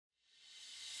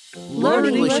Learn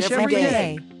English every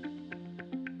day.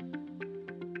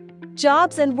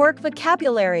 Jobs and work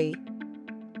vocabulary.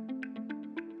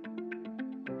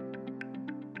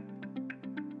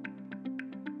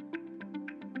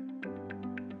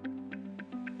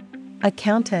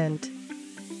 Accountant,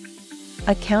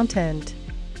 accountant.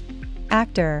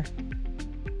 Actor,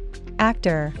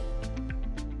 actor.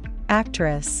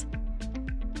 Actress,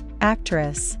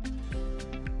 actress.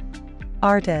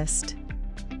 Artist,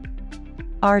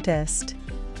 artist.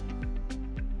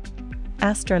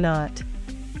 Astronaut,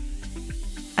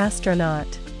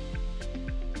 astronaut.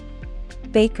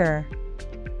 Baker,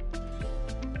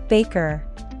 baker.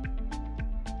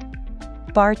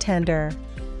 Bartender,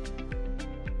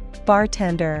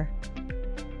 bartender.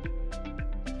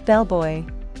 Bellboy,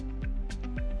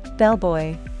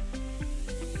 bellboy.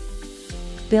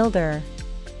 Builder,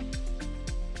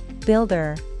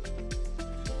 builder.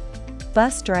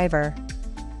 Bus driver,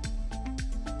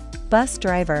 bus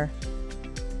driver.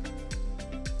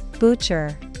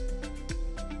 Butcher,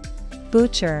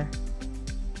 butcher.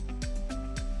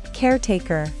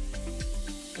 Caretaker,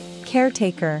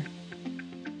 caretaker.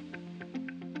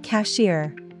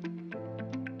 Cashier,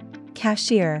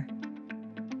 cashier.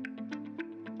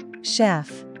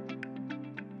 Chef,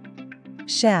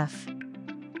 chef.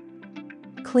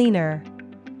 Cleaner,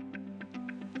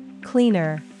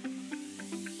 cleaner.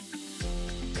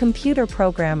 Computer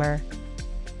programmer,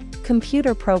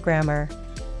 computer programmer.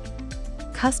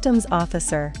 Customs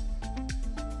officer,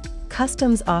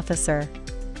 customs officer.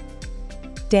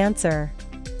 Dancer,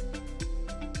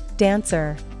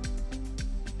 dancer.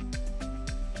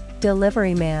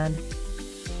 Delivery man,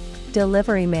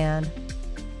 delivery man.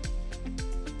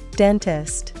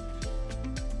 Dentist,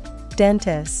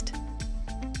 dentist.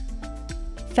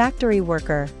 Factory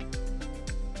worker,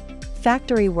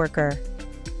 factory worker.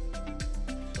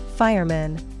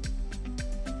 Fireman,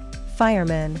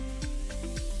 fireman.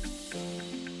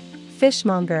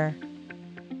 Fishmonger,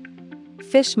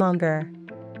 fishmonger.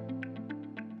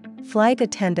 Flight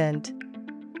attendant,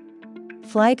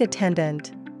 flight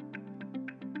attendant.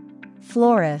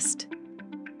 Florist,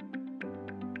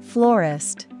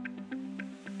 florist.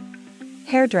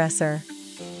 Hairdresser,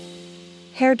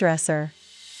 hairdresser.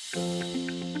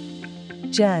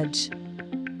 Judge,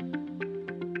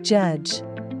 judge.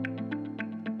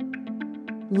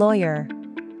 Lawyer,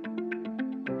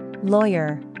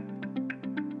 lawyer.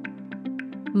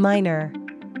 Minor,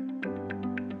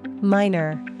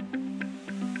 minor.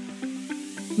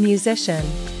 Musician,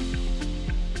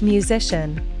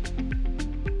 musician.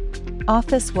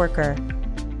 Office worker,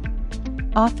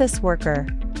 office worker.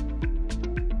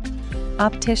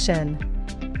 Optician,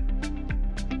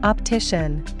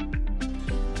 optician.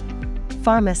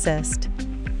 Pharmacist,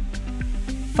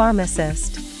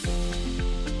 pharmacist.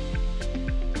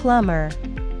 Plumber,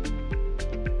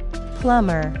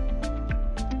 plumber.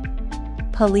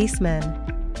 Policeman,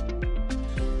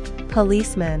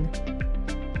 policeman.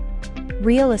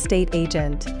 Real estate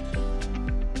agent,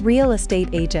 real estate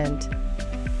agent.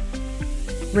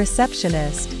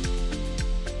 Receptionist,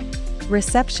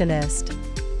 receptionist.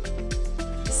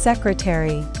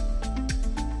 Secretary,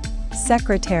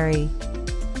 secretary.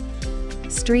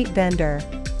 Street vendor,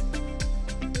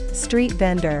 street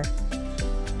vendor.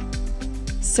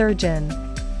 Surgeon,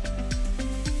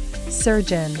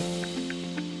 surgeon.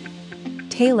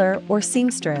 Tailor or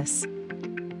seamstress,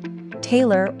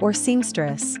 tailor or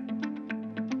seamstress.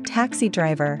 Taxi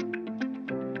driver,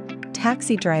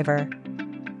 taxi driver.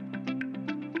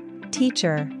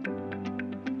 Teacher,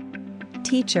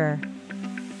 teacher.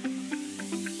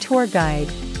 Tour guide,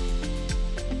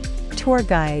 tour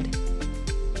guide.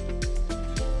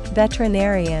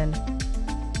 Veterinarian,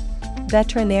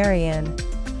 veterinarian.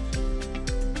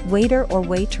 Waiter or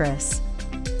waitress,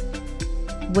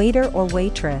 waiter or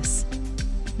waitress.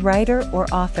 Writer or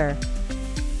author,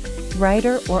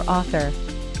 writer or author.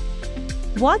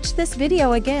 Watch this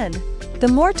video again. The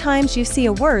more times you see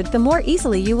a word, the more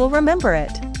easily you will remember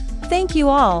it. Thank you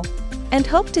all, and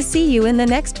hope to see you in the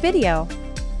next video.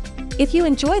 If you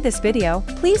enjoy this video,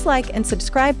 please like and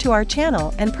subscribe to our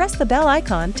channel and press the bell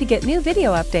icon to get new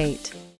video update.